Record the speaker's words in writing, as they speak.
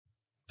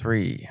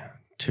Three,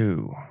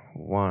 two,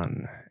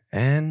 one,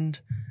 and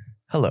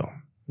hello,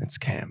 it's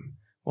Cam.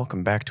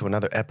 Welcome back to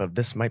another ep of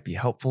This Might Be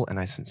Helpful, and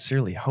I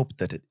sincerely hope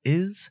that it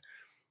is.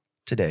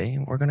 Today,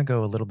 we're going to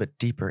go a little bit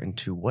deeper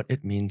into what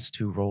it means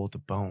to roll the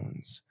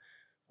bones,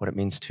 what it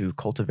means to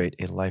cultivate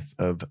a life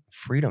of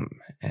freedom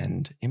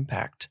and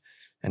impact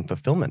and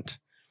fulfillment,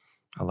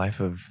 a life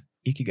of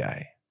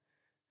Ikigai.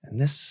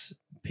 And this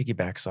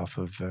piggybacks off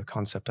of a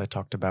concept I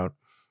talked about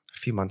a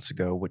few months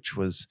ago, which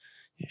was,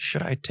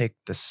 should I take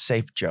the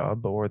safe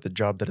job or the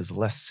job that is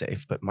less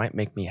safe but might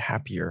make me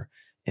happier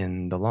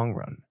in the long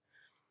run?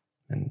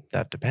 And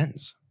that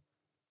depends,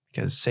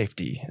 because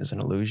safety is an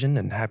illusion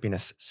and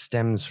happiness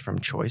stems from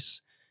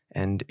choice,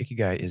 and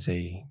Ikigai is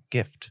a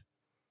gift.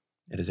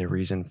 It is a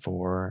reason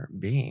for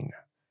being.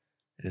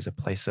 It is a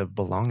place of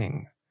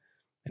belonging.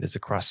 It is a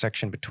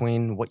cross-section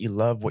between what you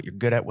love, what you're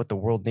good at, what the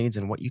world needs,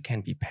 and what you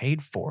can be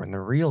paid for. And the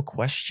real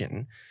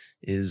question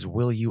is,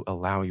 will you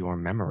allow your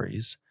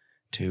memories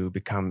to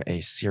become a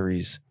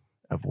series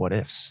of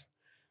what-ifs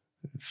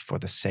for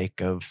the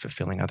sake of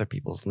fulfilling other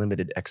people's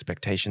limited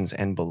expectations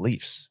and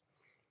beliefs?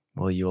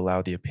 Will you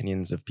allow the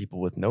opinions of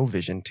people with no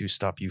vision to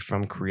stop you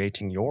from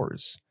creating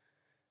yours?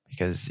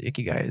 Because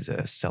Ikigai is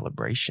a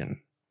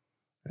celebration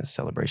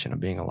of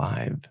being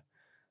alive,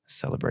 a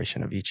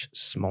celebration of each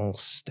small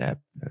step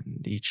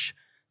and each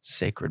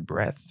sacred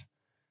breath.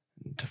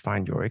 To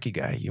find your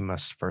Ikigai, you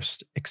must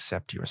first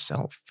accept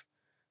yourself.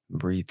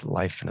 Breathe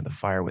life into the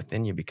fire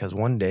within you, because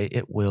one day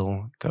it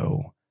will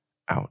go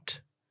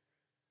out.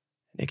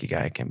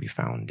 Ikigai can be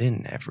found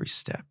in every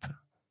step,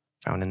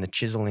 found in the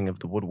chiseling of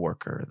the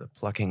woodworker, the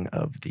plucking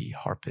of the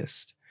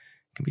harpist.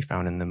 It can be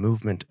found in the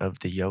movement of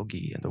the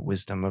yogi and the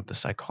wisdom of the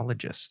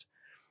psychologist.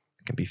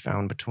 It can be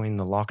found between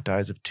the locked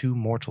eyes of two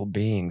mortal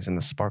beings and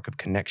the spark of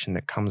connection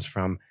that comes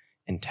from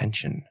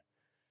intention.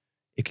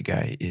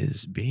 Ikigai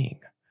is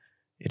being.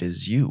 It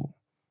is you,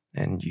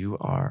 and you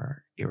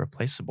are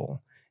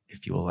irreplaceable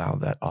if you allow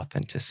that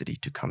authenticity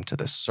to come to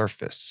the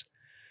surface.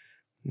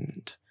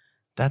 And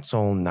that's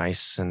all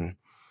nice and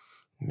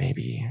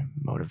maybe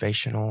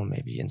motivational,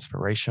 maybe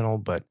inspirational,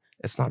 but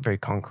it's not very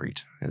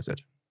concrete, is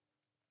it?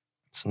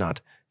 It's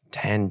not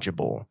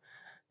tangible.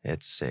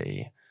 It's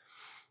a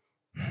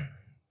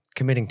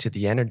committing to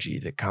the energy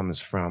that comes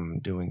from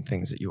doing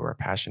things that you are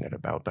passionate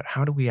about. But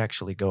how do we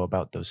actually go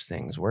about those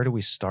things? Where do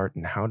we start,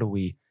 and how do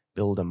we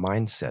build a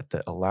mindset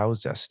that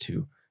allows us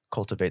to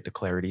cultivate the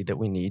clarity that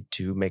we need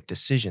to make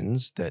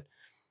decisions that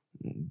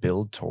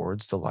build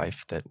towards the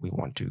life that we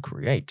want to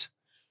create?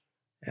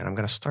 And I'm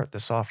going to start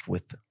this off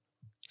with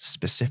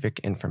specific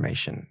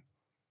information.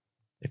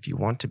 If you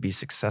want to be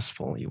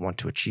successful, you want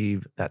to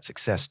achieve that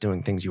success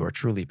doing things you are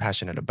truly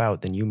passionate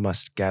about, then you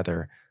must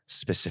gather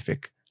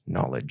specific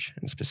knowledge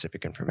and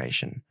specific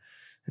information.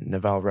 And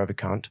Naval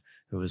Ravikant,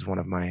 who is one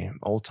of my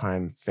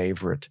all-time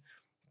favorite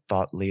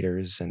thought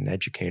leaders and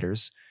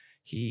educators,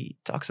 he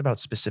talks about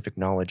specific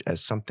knowledge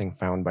as something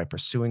found by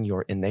pursuing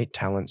your innate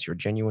talents, your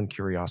genuine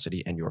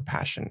curiosity, and your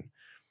passion.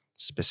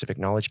 Specific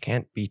knowledge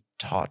can't be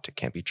taught, it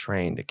can't be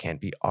trained, it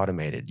can't be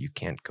automated. You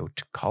can't go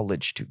to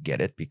college to get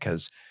it,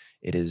 because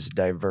it is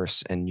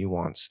diverse and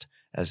nuanced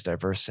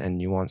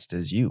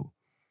as you.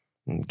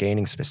 And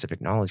gaining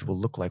specific knowledge will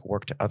look like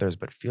work to others,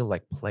 but feel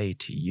like play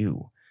to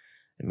you.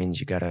 It means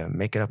you gotta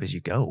make it up as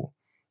you go,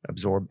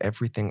 absorb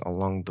everything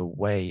along the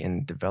way,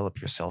 and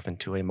develop yourself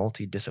into a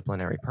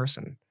multidisciplinary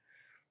person.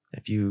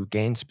 If you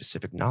gain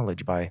specific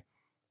knowledge by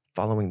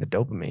following the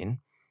dopamine,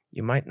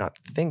 you might not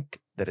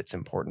think that it's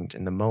important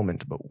in the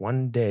moment, but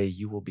one day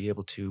you will be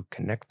able to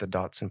connect the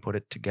dots and put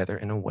it together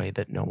in a way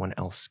that no one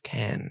else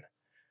can.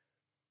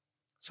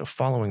 So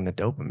following the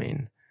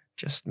dopamine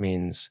just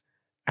means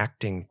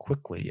acting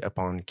quickly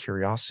upon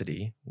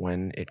curiosity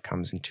when it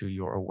comes into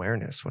your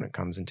awareness, when it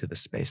comes into the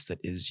space that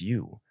is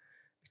you,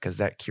 because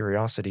that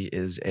curiosity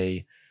is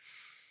a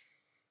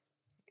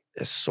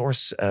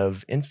source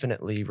of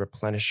infinitely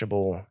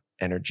replenishable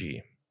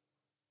energy.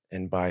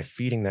 And by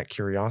feeding that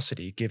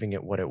curiosity, giving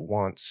it what it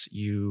wants,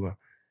 you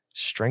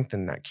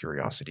strengthen that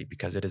curiosity,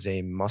 because it is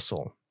a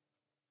muscle.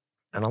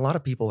 And a lot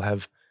of people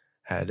have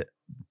had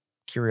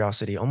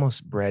curiosity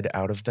almost bred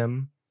out of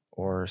them,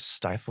 or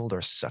stifled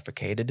or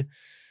suffocated,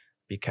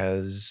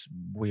 because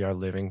we are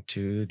living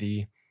to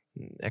the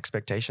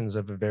expectations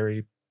of a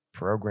very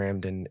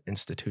programmed and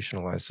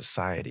institutionalized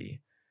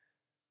society.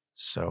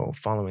 So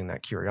following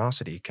that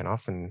curiosity can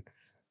often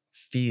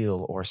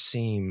feel or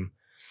seem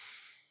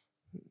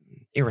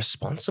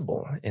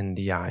irresponsible in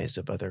the eyes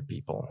of other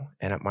people.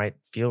 And it might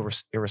feel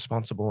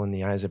irresponsible in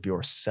the eyes of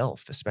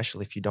yourself,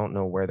 especially if you don't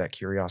know where that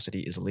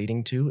curiosity is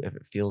leading to, if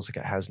it feels like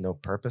it has no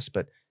purpose.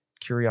 But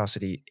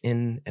curiosity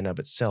in and of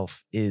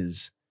itself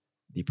is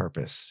the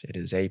purpose. It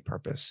is a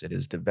purpose. It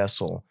is the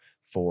vessel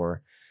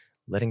for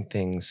letting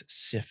things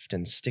sift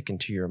and stick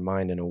into your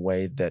mind in a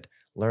way that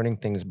learning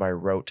things by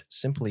rote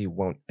simply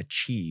won't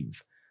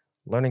achieve.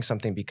 Learning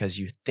something because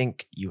you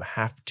think you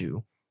have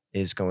to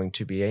is going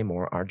to be a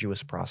more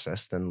arduous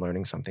process than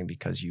learning something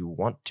because you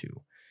want to.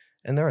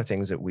 And there are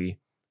things that we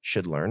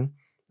should learn,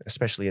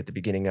 especially at the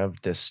beginning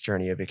of this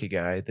journey of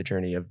Ikigai, the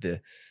journey of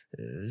the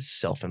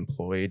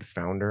self-employed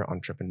founder,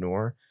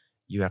 entrepreneur.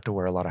 You have to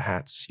wear a lot of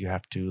hats. You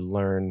have to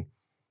learn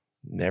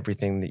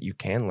everything that you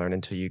can learn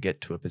until you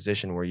get to a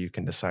position where you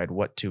can decide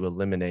what to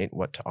eliminate,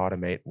 what to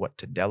automate, what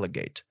to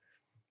delegate,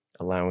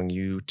 allowing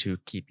you to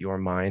keep your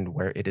mind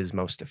where it is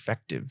most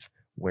effective,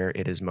 where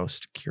it is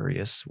most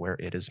curious, where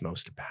it is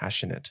most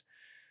passionate.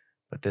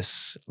 But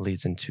this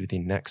leads into the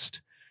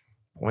next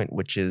point,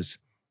 which is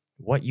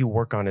what you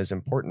work on is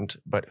important,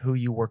 but who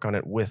you work on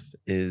it with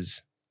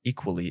is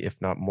equally, if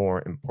not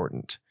more,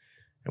 important.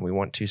 And we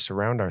want to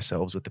surround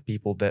ourselves with the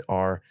people that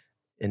are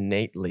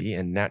innately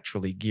and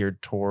naturally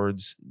geared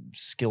towards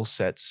skill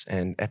sets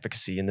and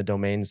efficacy in the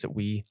domains that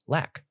we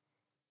lack.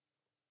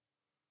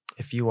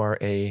 If you are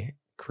a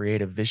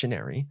creative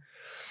visionary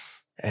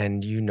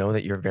and you know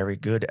that you're very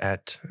good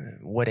at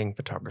wedding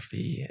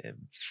photography,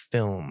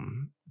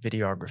 film,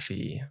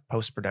 videography,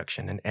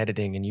 post-production, and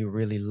editing, and you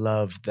really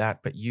love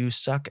that, but you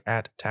suck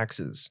at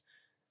taxes,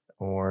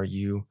 or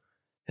you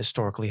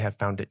historically have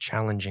found it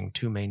challenging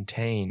to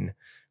maintain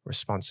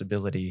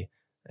responsibility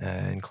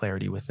and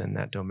clarity within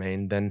that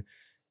domain, then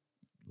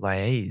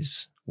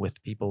liaise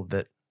with people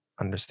that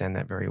understand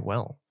that very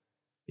well,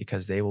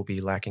 because they will be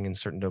lacking in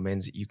certain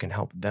domains that you can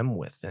help them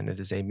with. And it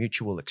is a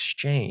mutual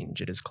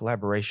exchange. It is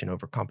collaboration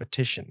over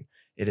competition.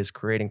 It is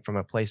creating from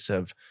a place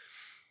of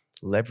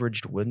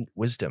leveraged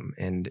wisdom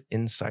and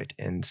insight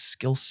and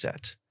skill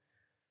set.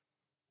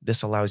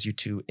 This allows you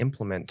to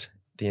implement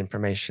the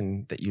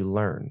information that you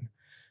learn,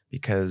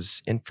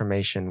 because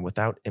information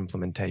without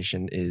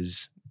implementation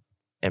is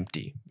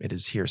empty. It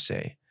is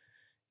hearsay.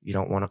 You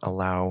don't want to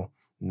allow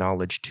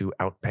knowledge to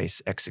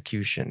outpace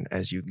execution.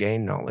 As you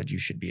gain knowledge, you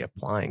should be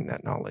applying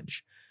that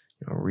knowledge.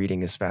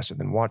 Reading is faster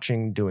than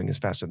watching, doing is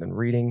faster than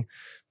reading,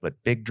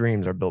 but big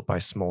dreams are built by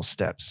small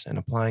steps, and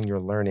applying your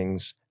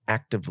learnings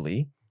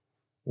actively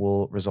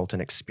will result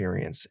in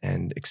experience,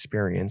 and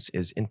experience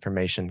is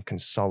information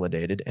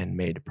consolidated and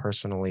made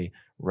personally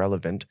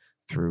relevant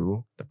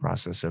through the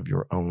process of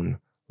your own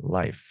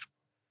life.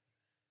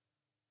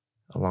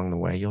 Along the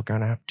way, you're going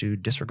to have to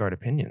disregard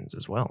opinions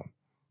as well,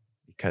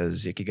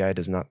 because Ikigai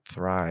does not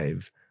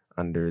thrive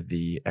under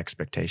the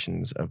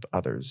expectations of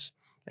others.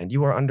 And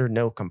you are under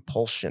no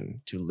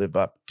compulsion to live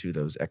up to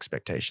those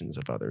expectations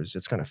of others.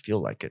 It's going to feel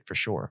like it for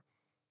sure.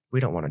 We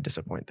don't want to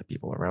disappoint the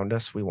people around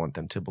us. We want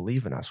them to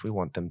believe in us. We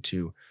want them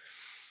to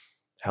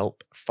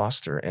help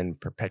foster and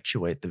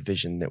perpetuate the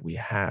vision that we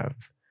have.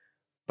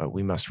 But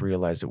we must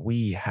realize that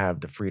we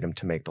have the freedom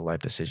to make the life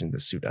decisions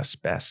that suit us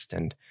best.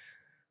 And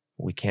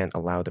we can't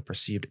allow the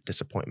perceived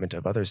disappointment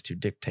of others to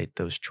dictate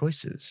those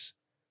choices.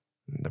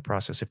 The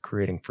process of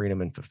creating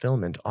freedom and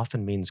fulfillment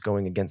often means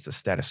going against the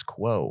status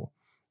quo,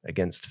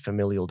 against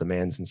familial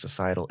demands and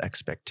societal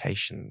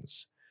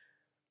expectations.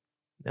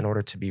 In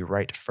order to be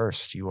right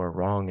first, you are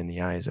wrong in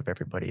the eyes of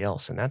everybody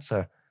else, and that's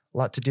a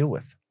lot to deal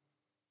with.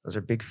 Those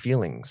are big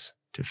feelings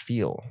to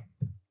feel.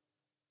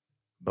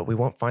 But we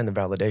won't find the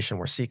validation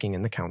we're seeking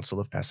in the counsel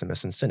of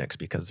pessimists and cynics,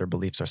 because their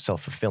beliefs are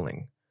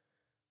self-fulfilling.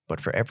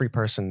 But for every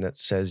person that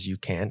says you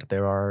can't,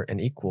 there are an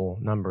equal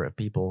number of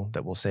people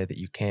that will say that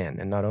you can.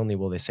 And not only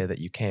will they say that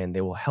you can,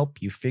 they will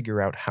help you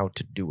figure out how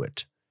to do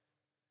it.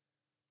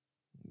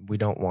 We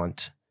don't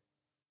want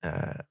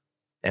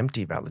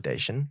empty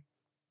validation.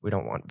 We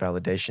don't want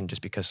validation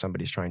just because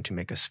somebody's trying to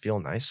make us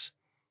feel nice.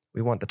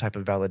 We want the type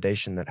of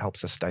validation that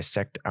helps us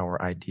dissect our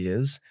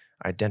ideas,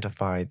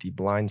 identify the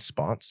blind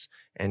spots,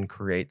 and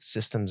create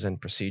systems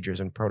and procedures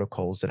and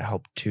protocols that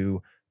help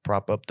to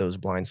prop up those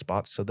blind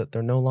spots so that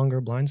they're no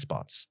longer blind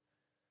spots.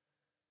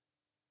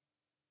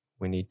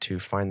 We need to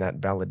find that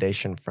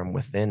validation from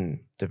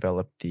within,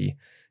 develop the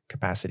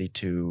capacity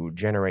to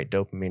generate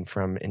dopamine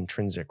from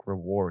intrinsic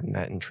reward. And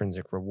that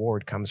intrinsic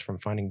reward comes from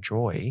finding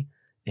joy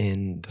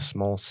in the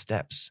small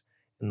steps,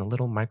 in the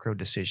little micro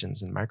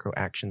decisions and micro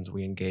actions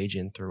we engage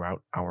in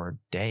throughout our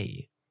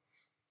day.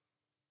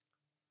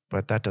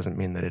 But that doesn't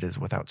mean that it is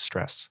without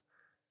stress.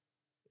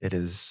 It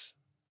is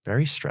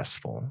very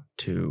stressful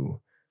to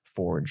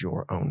forge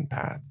your own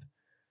path.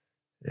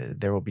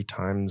 There will be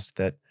times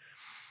that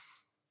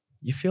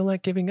you feel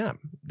like giving up.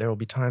 There will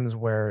be times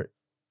where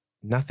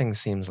nothing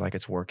seems like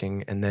it's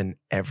working, and then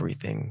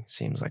everything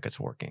seems like it's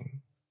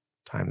working.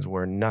 Times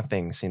where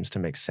nothing seems to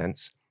make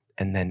sense,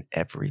 and then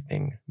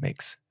everything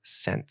makes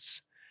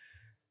sense.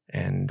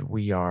 And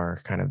we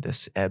are kind of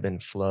this ebb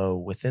and flow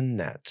within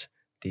that,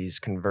 these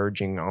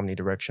converging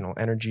omnidirectional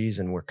energies,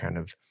 and we're kind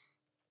of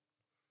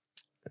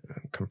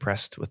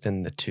compressed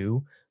within the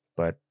two.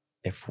 But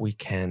if we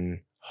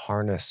can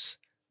harness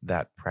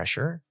that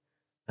pressure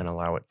and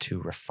allow it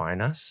to refine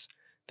us,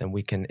 then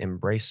we can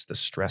embrace the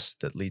stress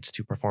that leads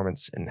to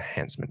performance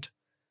enhancement.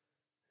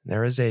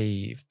 There is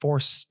a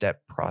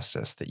 4-step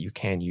process that you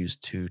can use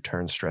to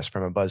turn stress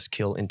from a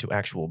buzzkill into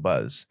actual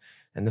buzz.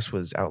 And this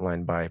was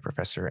outlined by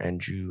Professor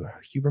Andrew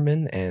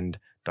Huberman and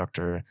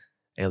Dr.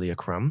 Alia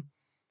Crum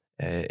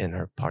in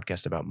her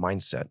podcast about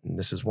mindset. And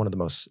this is one of the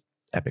most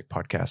epic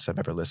podcasts I've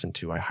ever listened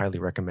to. I highly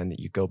recommend that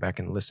you go back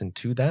and listen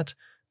to that.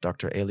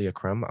 Dr. Alia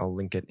Crum, I'll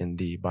link it in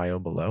the bio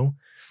below.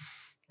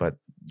 but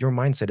your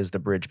mindset is the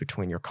bridge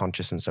between your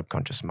conscious and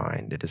subconscious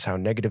mind. It is how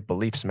negative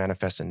beliefs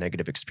manifest in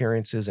negative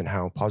experiences and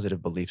how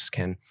positive beliefs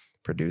can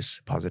produce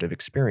positive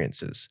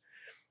experiences.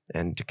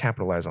 And to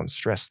capitalize on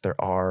stress, there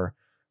are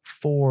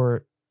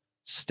 4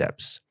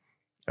 steps,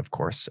 of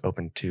course,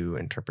 open to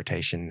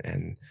interpretation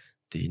and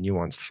the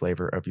nuanced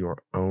flavor of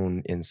your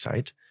own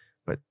insight.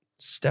 But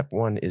step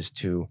 1 is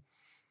to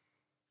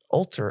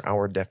alter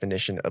our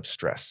definition of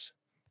stress,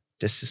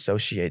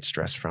 disassociate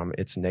stress from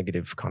its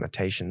negative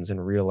connotations,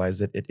 and realize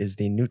that it is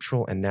the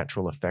neutral and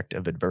natural effect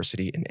of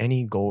adversity in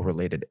any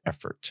goal-related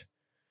effort.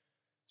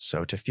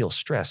 So to feel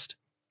stressed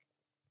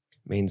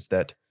means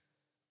that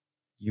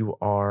you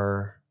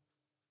are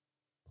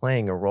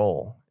playing a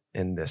role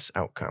in this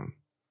outcome.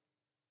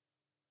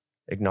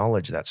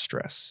 Acknowledge that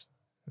stress.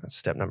 That's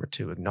step number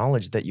 2.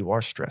 Acknowledge that you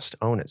are stressed.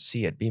 Own it,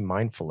 see it, be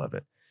mindful of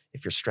it.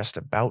 If you're stressed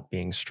about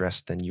being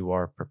stressed, then you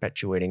are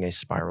perpetuating a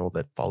spiral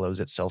that follows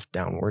itself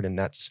downward, and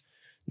that's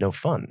no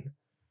fun.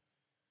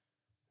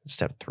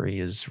 Step 3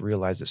 is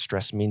realize that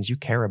stress means you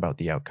care about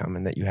the outcome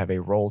and that you have a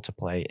role to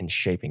play in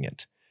shaping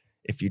it.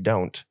 If you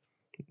don't,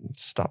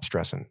 stop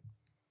stressing.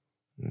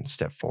 And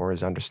step 4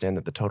 is understand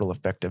that the total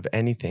effect of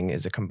anything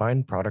is a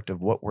combined product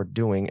of what we're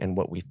doing and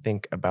what we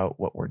think about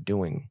what we're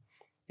doing.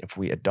 If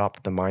we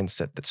adopt the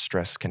mindset that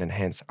stress can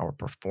enhance our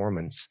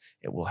performance,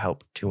 it will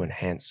help to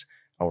enhance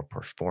our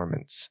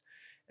performance.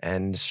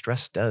 And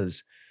stress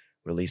does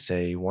release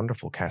a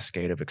wonderful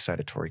cascade of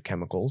excitatory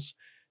chemicals,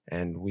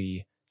 and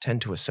we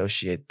tend to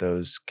associate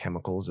those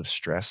chemicals of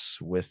stress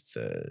with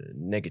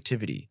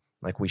negativity,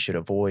 like we should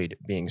avoid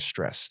being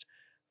stressed.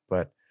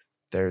 But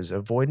there's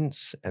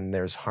avoidance and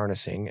there's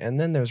harnessing, and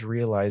then there's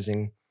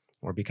realizing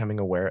or becoming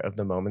aware of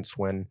the moments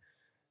when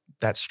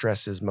that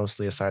stress is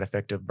mostly a side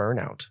effect of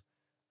burnout.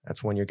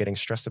 That's when you're getting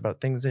stressed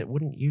about things that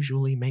wouldn't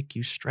usually make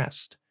you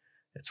stressed.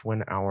 It's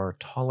when our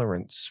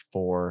tolerance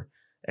for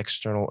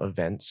external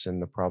events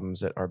and the problems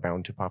that are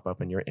bound to pop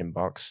up in your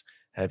inbox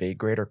have a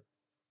greater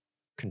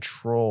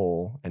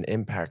control and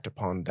impact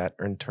upon that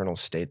internal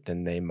state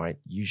than they might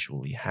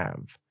usually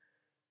have.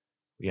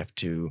 We have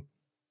to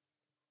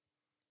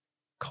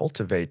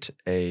cultivate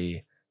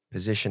a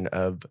position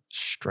of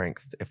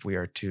strength if we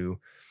are to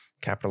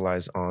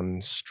capitalize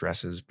on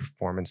stress's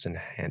performance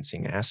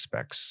enhancing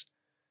aspects.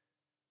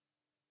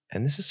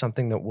 And this is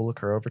something that will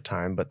occur over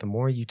time, but the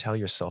more you tell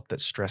yourself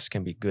that stress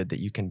can be good, that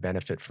you can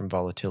benefit from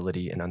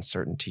volatility and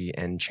uncertainty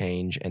and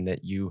change, and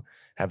that you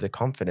have the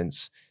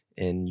confidence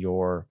in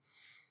your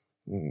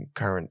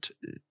current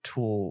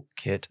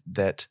toolkit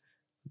that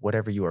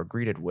whatever you are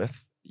greeted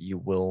with, you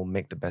will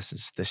make the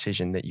best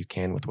decision that you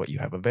can with what you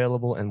have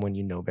available. And when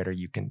you know better,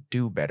 you can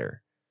do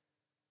better.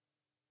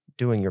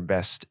 Doing your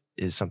best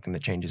is something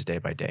that changes day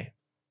by day.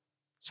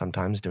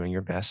 Sometimes doing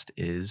your best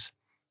is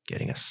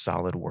getting a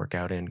solid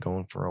workout in,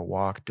 going for a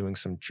walk, doing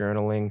some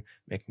journaling,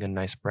 making a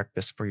nice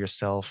breakfast for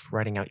yourself,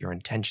 writing out your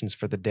intentions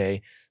for the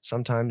day.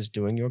 Sometimes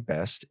doing your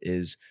best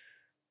is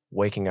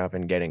waking up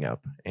and getting out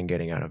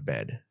of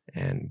bed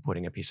and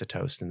putting a piece of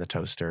toast in the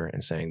toaster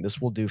and saying,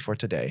 this will do for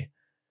today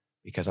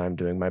because I'm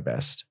doing my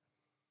best.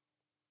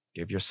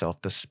 Give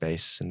yourself the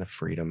space and the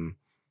freedom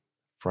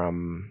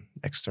from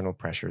external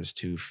pressures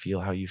to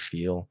feel how you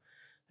feel.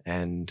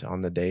 And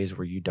on the days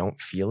where you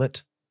don't feel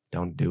it,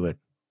 don't do it.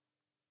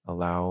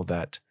 Allow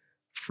that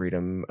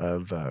freedom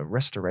of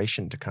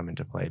restoration to come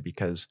into play,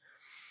 because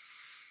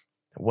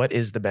what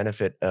is the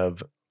benefit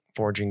of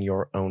forging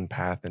your own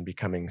path and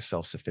becoming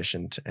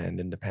self-sufficient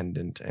and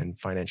independent and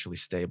financially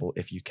stable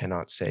if you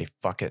cannot say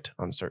fuck it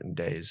on certain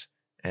days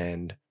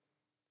and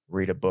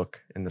read a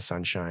book in the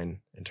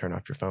sunshine and turn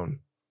off your phone?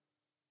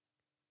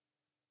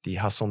 The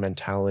hustle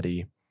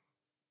mentality,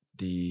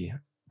 the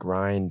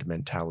grind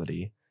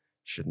mentality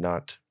should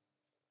not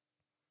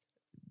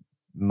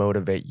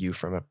motivate you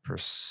from a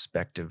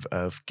perspective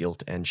of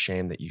guilt and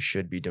shame that you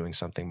should be doing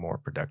something more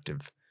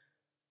productive.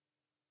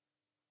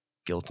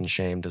 Guilt and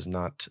shame does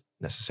not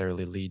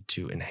necessarily lead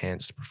to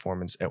enhanced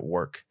performance at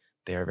work.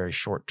 They are very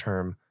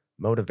short-term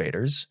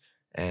motivators,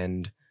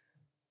 and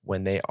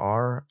when they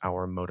are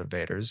our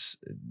motivators,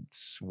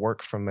 it's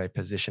work from a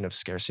position of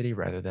scarcity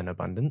rather than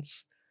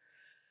abundance.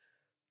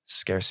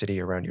 Scarcity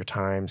around your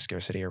time,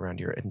 scarcity around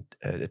your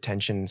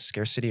attention,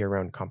 scarcity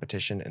around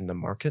competition in the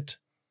market.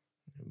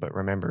 But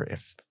remember,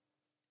 if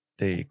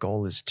the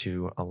goal is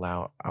to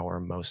allow our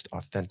most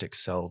authentic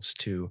selves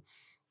to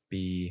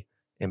be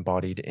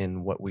embodied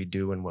in what we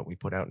do and what we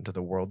put out into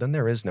the world, then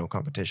there is no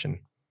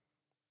competition.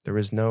 There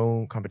is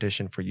no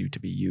competition for you to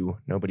be you.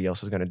 Nobody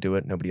else is going to do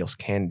it. Nobody else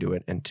can do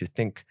it. And to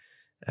think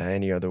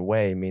any other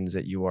way means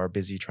that you are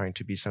busy trying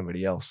to be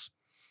somebody else.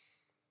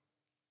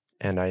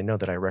 And I know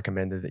that I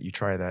recommended that you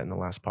try that in the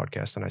last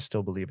podcast, and I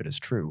still believe it is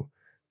true,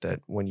 that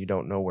when you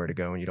don't know where to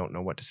go and you don't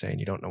know what to say and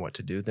you don't know what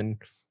to do, then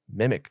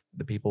mimic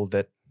the people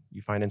that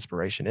you find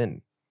inspiration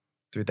in.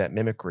 Through that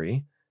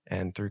mimicry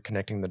and through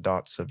connecting the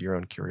dots of your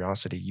own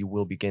curiosity, you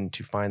will begin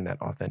to find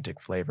that authentic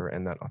flavor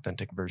and that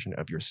authentic version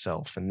of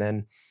yourself. And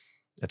then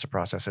it's a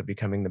process of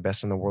becoming the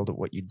best in the world at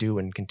what you do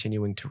and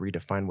continuing to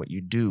redefine what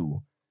you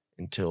do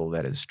until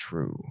that is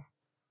true,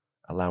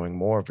 allowing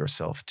more of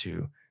yourself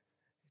to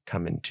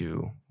come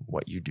into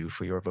what you do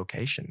for your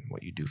vocation,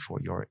 what you do for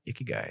your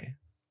Ikigai.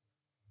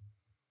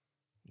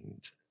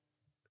 And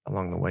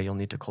along the way, you'll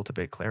need to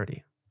cultivate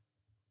clarity.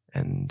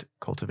 And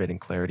cultivating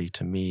clarity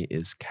to me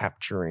is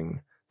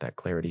capturing that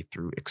clarity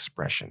through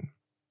expression.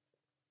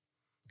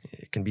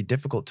 It can be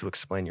difficult to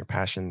explain your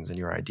passions and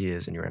your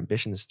ideas and your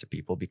ambitions to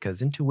people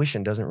because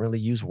intuition doesn't really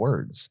use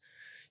words.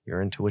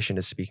 Your intuition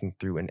is speaking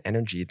through an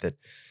energy that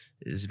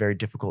is very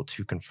difficult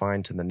to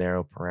confine to the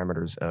narrow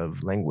parameters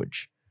of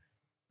language.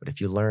 But if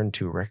you learn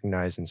to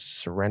recognize and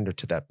surrender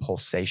to that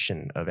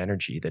pulsation of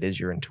energy that is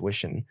your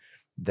intuition,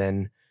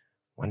 then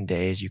one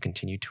day, as you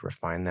continue to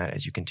refine that,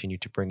 as you continue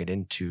to bring it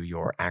into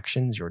your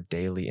actions, your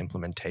daily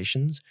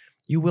implementations,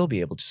 you will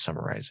be able to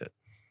summarize it,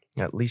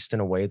 at least in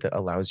a way that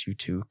allows you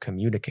to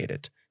communicate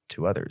it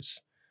to others.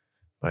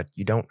 But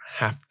you don't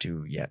have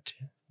to yet.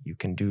 You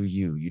can do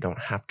you. You don't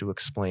have to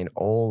explain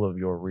all of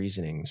your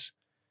reasonings,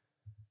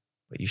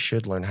 but you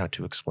should learn how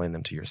to explain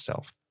them to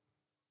yourself.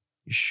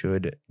 You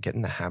should get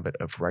in the habit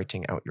of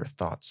writing out your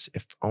thoughts,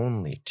 if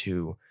only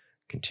to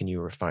continue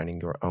refining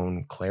your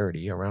own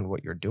clarity around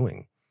what you're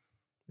doing.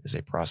 It is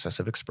a process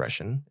of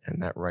expression,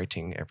 and that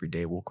writing every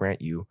day will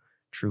grant you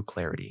true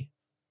clarity.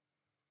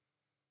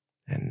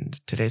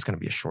 And today's going to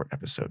be a short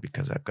episode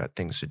because I've got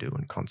things to do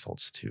and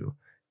consults to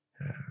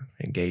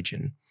engage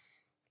in.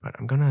 But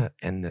I'm going to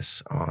end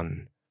this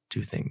on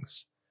two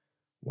things.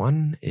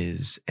 One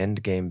is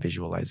end game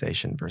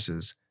visualization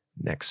versus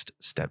next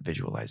step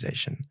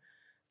visualization,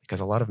 because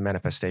a lot of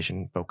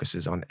manifestation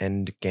focuses on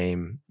end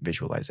game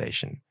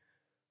visualization,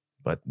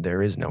 but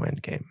there is no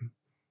end game.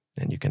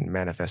 And you can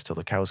manifest till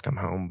the cows come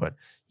home, but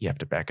you have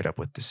to back it up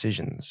with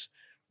decisions.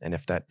 And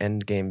if that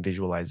end game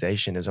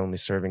visualization is only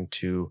serving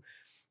to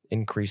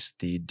increase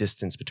the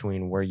distance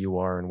between where you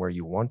are and where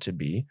you want to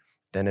be,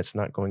 then it's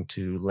not going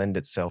to lend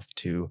itself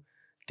to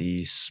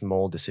the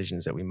small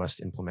decisions that we must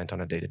implement on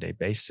a day-to-day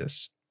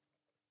basis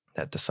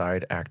that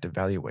decide, act,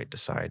 evaluate,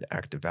 decide,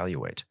 act,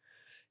 evaluate.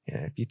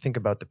 And if you think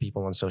about the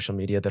people on social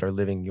media that are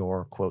living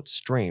your, quote,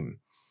 stream,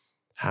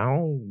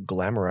 how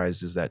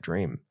glamorized is that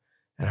dream?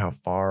 And how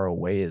far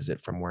away is it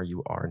from where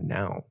you are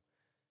now?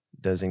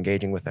 Does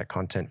engaging with that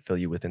content fill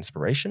you with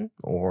inspiration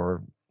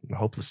or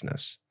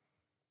hopelessness?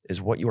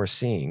 Is what you are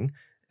seeing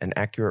an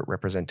accurate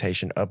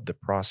representation of the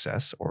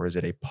process, or is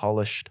it a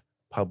polished,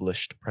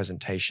 published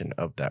presentation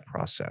of that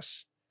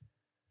process?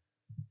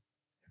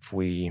 If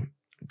we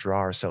draw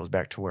ourselves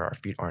back to where our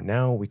feet are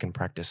now, we can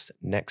practice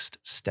next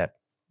step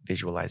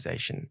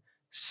visualization,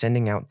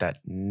 sending out that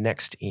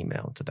next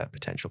email to that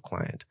potential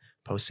client,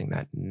 posting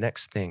that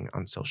next thing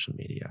on social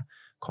media,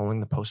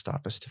 calling the post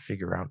office to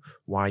figure out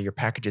why your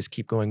packages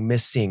keep going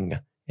missing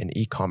in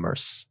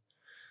e-commerce.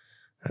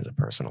 That's a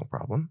personal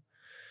problem.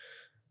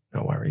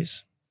 No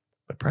worries.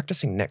 But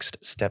practicing next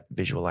step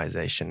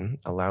visualization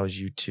allows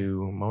you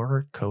to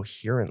more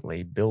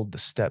coherently build the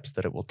steps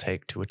that it will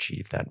take to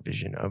achieve that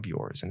vision of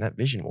yours. And that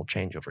vision will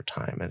change over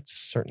time. It's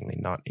certainly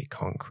not a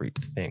concrete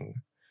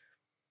thing.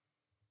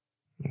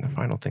 And the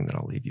final thing that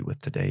I'll leave you with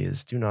today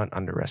is do not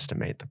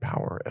underestimate the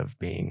power of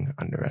being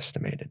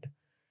underestimated.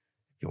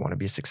 If you want to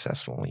be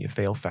successful, you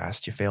fail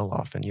fast, you fail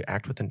often, you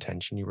act with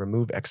intention, you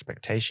remove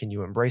expectation,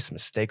 you embrace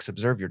mistakes,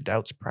 observe your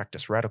doubts,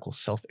 practice radical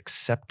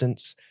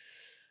self-acceptance,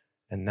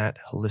 and that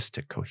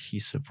holistic,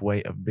 cohesive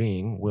way of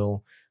being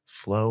will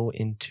flow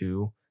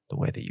into the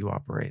way that you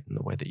operate and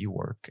the way that you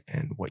work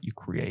and what you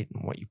create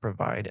and what you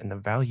provide and the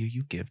value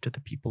you give to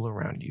the people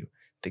around you,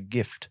 the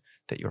gift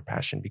that your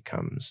passion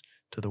becomes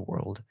to the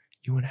world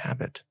you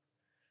inhabit.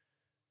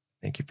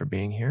 Thank you for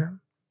being here.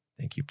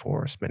 Thank you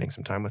for spending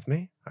some time with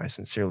me. I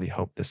sincerely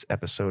hope this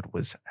episode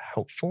was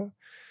helpful.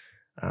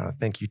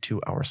 Thank you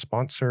to our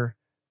sponsor,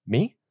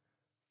 me,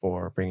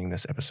 for bringing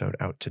this episode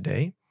out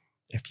today.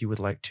 If you would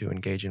like to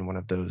engage in one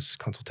of those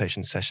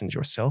consultation sessions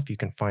yourself, you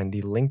can find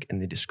the link in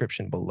the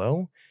description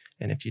below.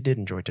 And if you did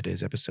enjoy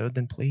today's episode,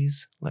 then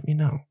please let me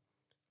know.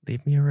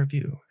 Leave me a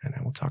review, and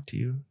I will talk to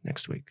you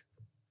next week.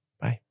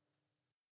 Bye.